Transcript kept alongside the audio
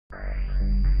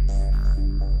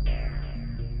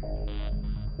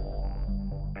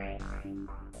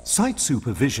Site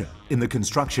supervision in the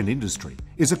construction industry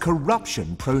is a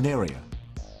corruption-prone area.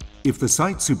 If the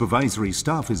site supervisory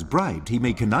staff is bribed, he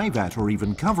may connive at or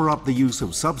even cover up the use of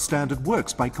substandard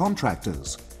works by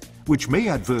contractors, which may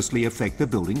adversely affect the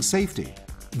building's safety.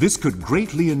 This could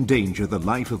greatly endanger the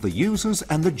life of the users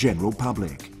and the general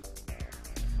public.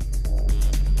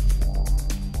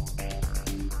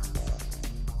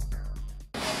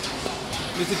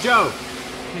 Mr. Joe,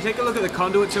 can you take a look at the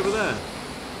conduits over there?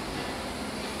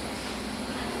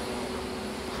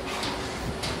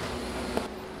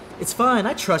 It's fine,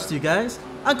 I trust you guys.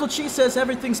 Uncle Chi says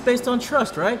everything's based on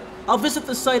trust, right? I'll visit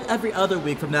the site every other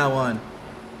week from now on.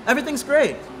 Everything's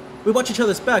great. We watch each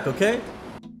other's back, okay?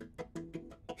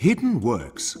 Hidden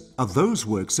works are those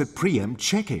works that preempt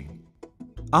checking,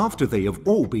 after they have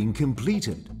all been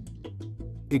completed.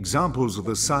 Examples of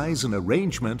the size and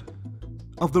arrangement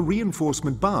of the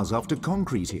reinforcement bars after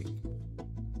concreting.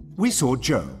 We saw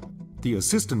Joe, the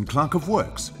assistant clerk of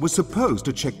works, was supposed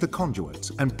to check the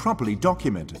conduits and properly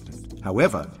documented it.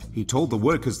 However, he told the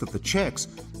workers that the checks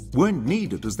weren't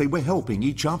needed as they were helping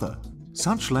each other.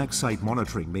 Such lax site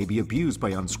monitoring may be abused by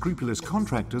unscrupulous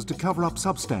contractors to cover up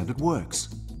substandard works.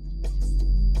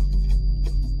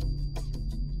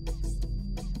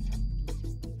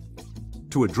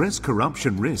 To address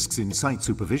corruption risks in site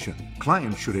supervision,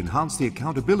 clients should enhance the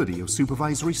accountability of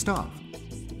supervisory staff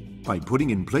by putting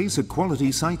in place a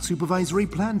quality site supervisory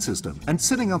plan system and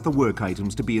setting out the work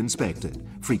items to be inspected,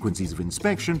 frequencies of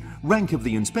inspection, rank of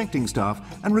the inspecting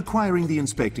staff, and requiring the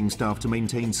inspecting staff to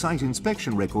maintain site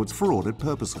inspection records for audit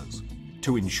purposes.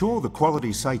 To ensure the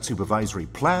quality site supervisory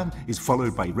plan is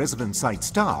followed by resident site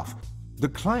staff, the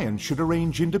client should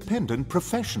arrange independent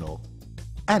professional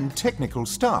and technical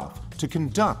staff to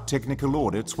conduct technical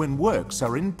audits when works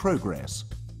are in progress.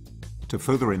 To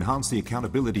further enhance the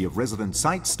accountability of resident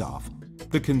site staff,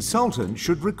 the consultant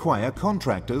should require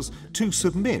contractors to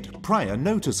submit prior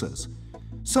notices,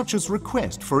 such as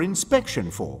request for inspection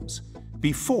forms,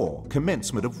 before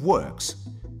commencement of works.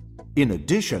 In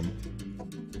addition,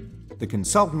 the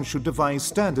consultant should devise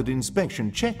standard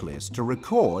inspection checklists to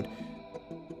record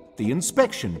the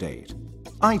inspection date,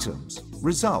 items,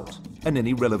 result, and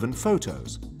any relevant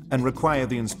photos, and require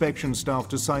the inspection staff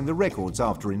to sign the records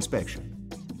after inspection.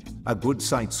 A good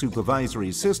site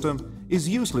supervisory system is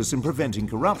useless in preventing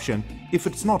corruption if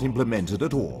it's not implemented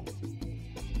at all.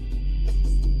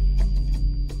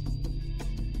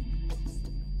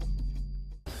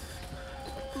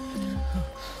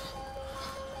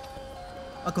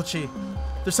 Uncle Chi,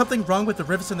 there's something wrong with the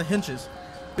rivets and the hinges.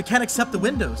 We can't accept the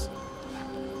windows.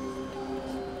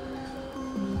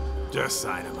 Just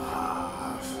sign them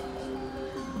off.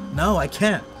 No, I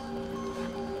can't.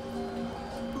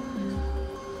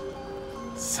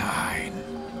 Sign.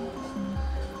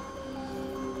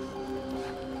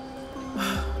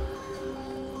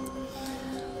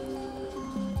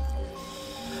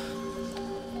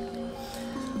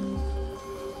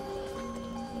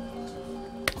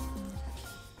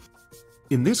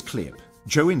 In this clip,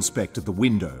 Joe inspected the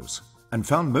windows and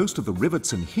found most of the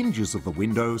rivets and hinges of the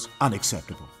windows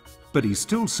unacceptable. But he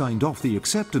still signed off the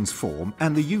acceptance form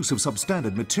and the use of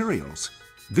substandard materials.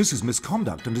 This is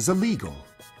misconduct and is illegal.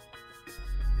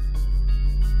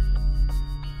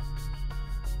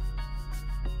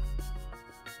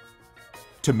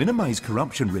 To minimize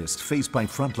corruption risks faced by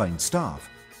frontline staff,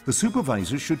 the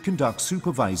supervisor should conduct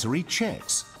supervisory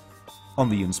checks on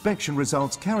the inspection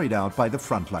results carried out by the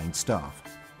frontline staff.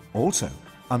 Also,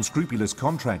 unscrupulous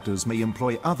contractors may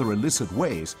employ other illicit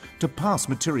ways to pass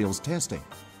materials testing.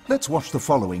 Let's watch the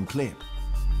following clip.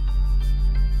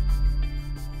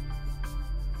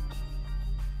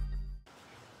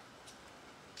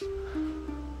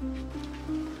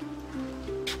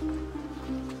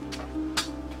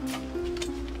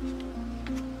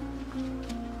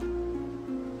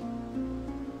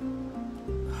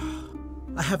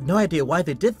 I have no idea why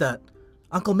they did that.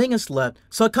 Uncle Ming has left,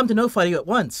 so I come to notify you at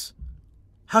once.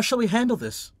 How shall we handle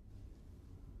this?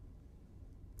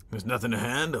 There's nothing to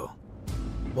handle.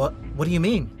 What do you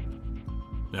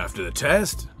mean? After the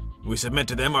test, we submit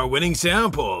to them our winning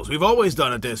samples. We've always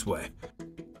done it this way.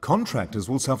 Contractors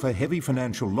will suffer heavy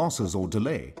financial losses or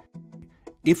delay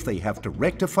if they have to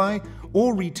rectify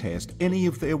or retest any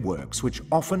of their works, which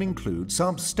often include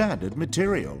substandard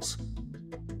materials.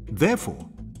 Therefore,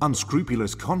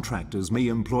 unscrupulous contractors may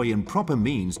employ improper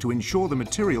means to ensure the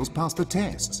materials pass the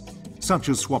tests, such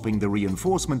as swapping the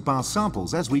reinforcement bar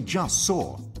samples as we just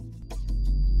saw.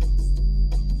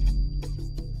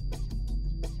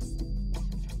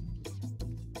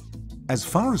 As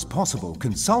far as possible,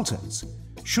 consultants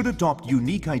should adopt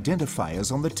unique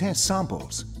identifiers on the test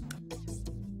samples.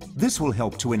 This will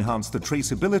help to enhance the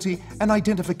traceability and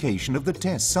identification of the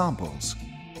test samples.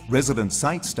 Resident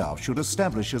site staff should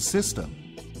establish a system.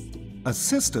 A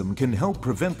system can help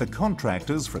prevent the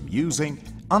contractors from using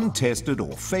untested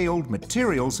or failed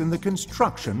materials in the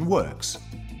construction works.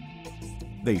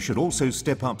 They should also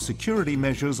step up security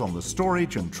measures on the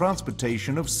storage and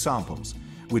transportation of samples,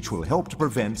 which will help to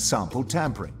prevent sample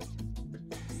tampering.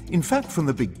 In fact, from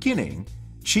the beginning,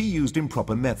 Chi used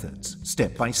improper methods,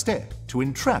 step by step, to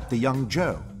entrap the young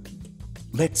Joe.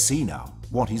 Let's see now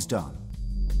what he's done.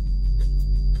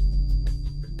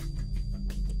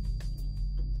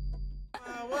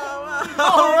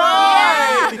 All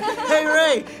right! Hey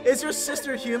Ray, is your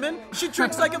sister human? She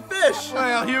tricks like a fish!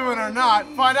 Well, human or not,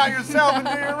 find out yourself and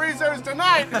do your research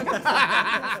tonight!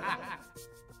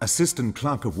 Assistant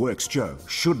Clerk of Works Joe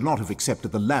should not have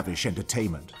accepted the lavish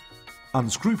entertainment.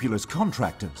 Unscrupulous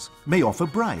contractors may offer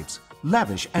bribes,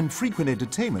 lavish and frequent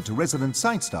entertainment to resident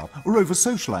site staff, or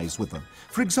over-socialize with them,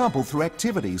 for example through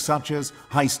activities such as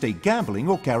high-stake gambling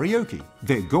or karaoke.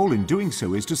 Their goal in doing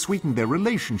so is to sweeten their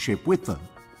relationship with them,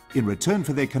 in return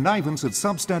for their connivance at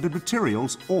substandard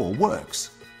materials or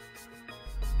works.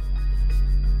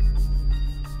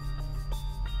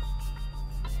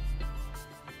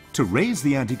 To raise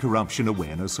the anti-corruption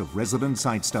awareness of resident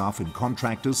site staff and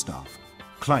contractor staff,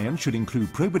 clients should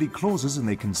include probity clauses in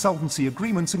their consultancy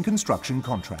agreements and construction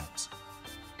contracts.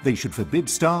 They should forbid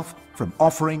staff from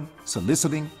offering,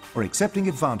 soliciting, or accepting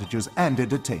advantages and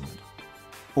entertainment.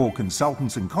 All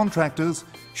consultants and contractors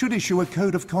should issue a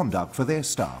code of conduct for their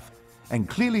staff and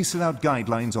clearly set out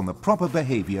guidelines on the proper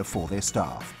behavior for their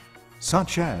staff,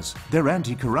 such as their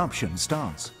anti-corruption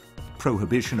stance,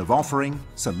 prohibition of offering,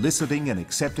 soliciting, and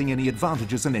accepting any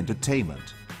advantages and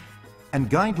entertainment, and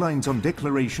guidelines on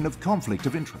declaration of conflict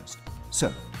of interest.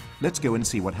 So, let's go and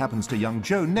see what happens to young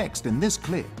Joe next in this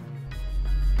clip.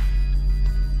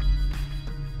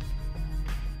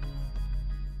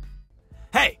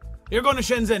 Hey, you're going to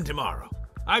Shenzhen tomorrow.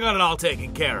 I got it all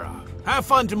taken care of. Have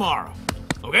fun tomorrow,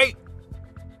 okay?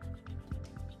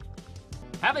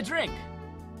 Have a drink.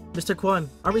 Mr. Kwon,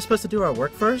 are we supposed to do our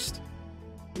work first?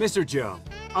 Mr. Joe,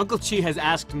 Uncle Chi has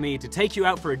asked me to take you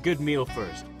out for a good meal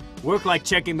first. Work like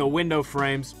checking the window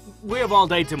frames. We have all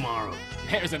day tomorrow.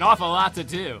 There's an awful lot to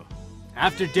do.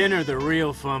 After dinner, the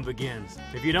real fun begins.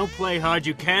 If you don't play hard,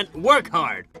 you can't work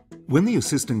hard. When the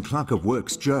Assistant Clerk of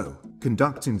Works Joe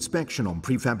conducts inspection on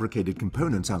prefabricated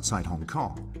components outside Hong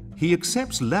Kong, he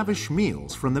accepts lavish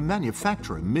meals from the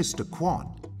manufacturer, Mr.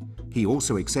 Kwon. He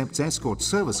also accepts escort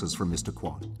services from Mr.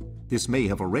 Kwon. This may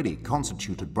have already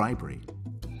constituted bribery.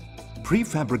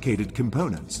 Prefabricated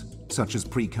components, such as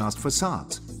precast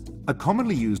facades, are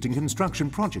commonly used in construction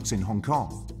projects in Hong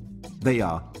Kong. They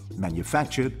are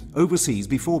manufactured overseas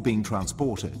before being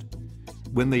transported.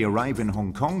 When they arrive in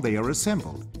Hong Kong, they are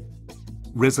assembled.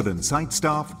 Resident site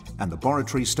staff and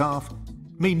laboratory staff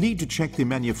may need to check the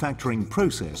manufacturing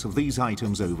process of these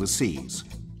items overseas.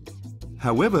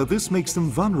 However, this makes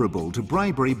them vulnerable to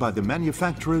bribery by the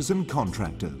manufacturers and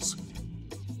contractors.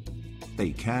 They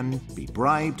can be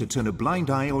bribed to turn a blind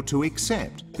eye or to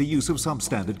accept the use of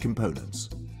substandard components.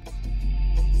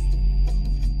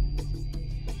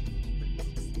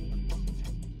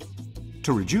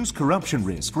 To reduce corruption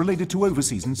risk related to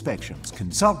overseas inspections,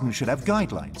 consultants should have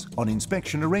guidelines on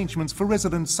inspection arrangements for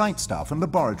resident site staff and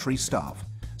laboratory staff,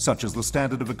 such as the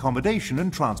standard of accommodation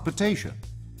and transportation,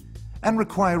 and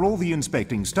require all the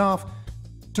inspecting staff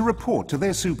to report to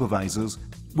their supervisors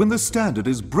when the standard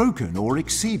is broken or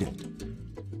exceeded.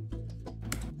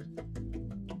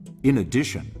 In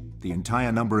addition, the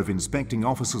entire number of inspecting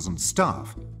officers and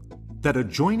staff that are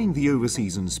joining the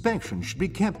overseas inspection should be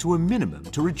kept to a minimum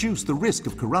to reduce the risk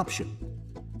of corruption.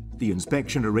 The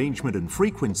inspection arrangement and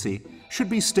frequency should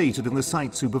be stated in the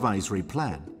site supervisory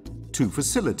plan to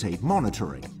facilitate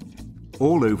monitoring.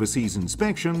 All overseas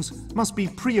inspections must be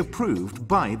pre-approved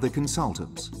by the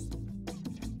consultants.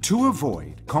 To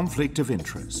avoid conflict of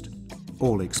interest,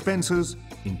 all expenses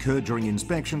incurred during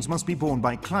inspections must be borne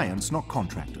by clients, not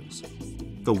contractors.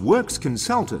 The works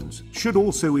consultants should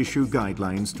also issue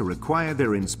guidelines to require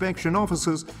their inspection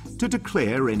officers to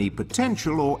declare any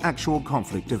potential or actual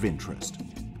conflict of interest,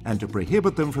 and to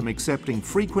prohibit them from accepting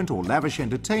frequent or lavish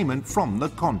entertainment from the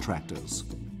contractors.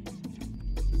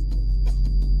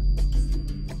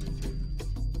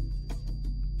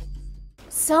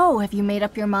 So, have you made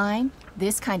up your mind?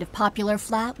 This kind of popular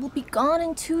flat will be gone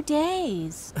in 2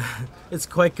 days. It's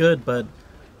quite good, but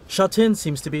Shatin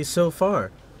seems to be so far.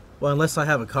 Well, unless I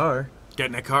have a car.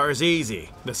 Getting a car is easy.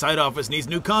 The site office needs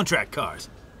new contract cars.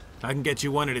 I can get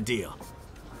you one at a deal.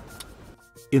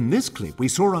 In this clip, we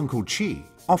saw Uncle Chi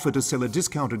offer to sell a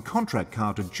discounted contract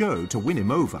car to Joe to win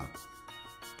him over.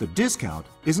 The discount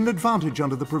is an advantage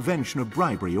under the Prevention of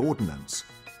Bribery Ordinance.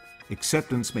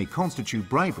 Acceptance may constitute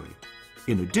bribery.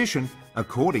 In addition,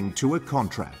 according to a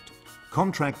contract,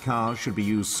 contract cars should be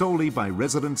used solely by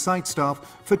resident site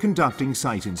staff for conducting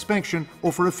site inspection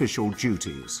or for official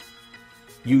duties.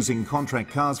 Using contract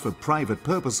cars for private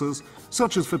purposes,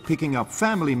 such as for picking up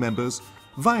family members,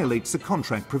 violates the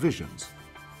contract provisions.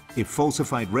 If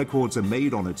falsified records are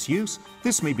made on its use,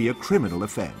 this may be a criminal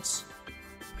offense.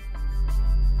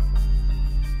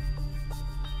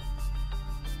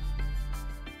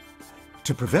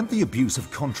 To prevent the abuse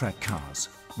of contract cars,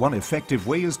 one effective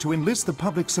way is to enlist the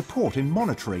public's support in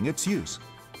monitoring its use.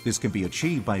 This can be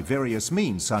achieved by various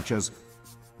means such as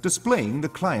displaying the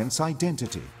client's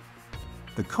identity,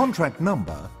 the contract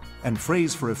number and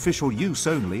phrase for official use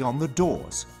only on the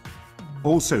doors.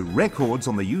 Also, records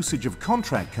on the usage of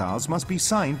contract cars must be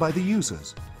signed by the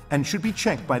users and should be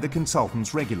checked by the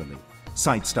consultants regularly.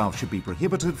 Site staff should be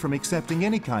prohibited from accepting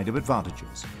any kind of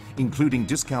advantages, including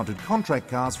discounted contract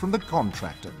cars from the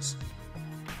contractors.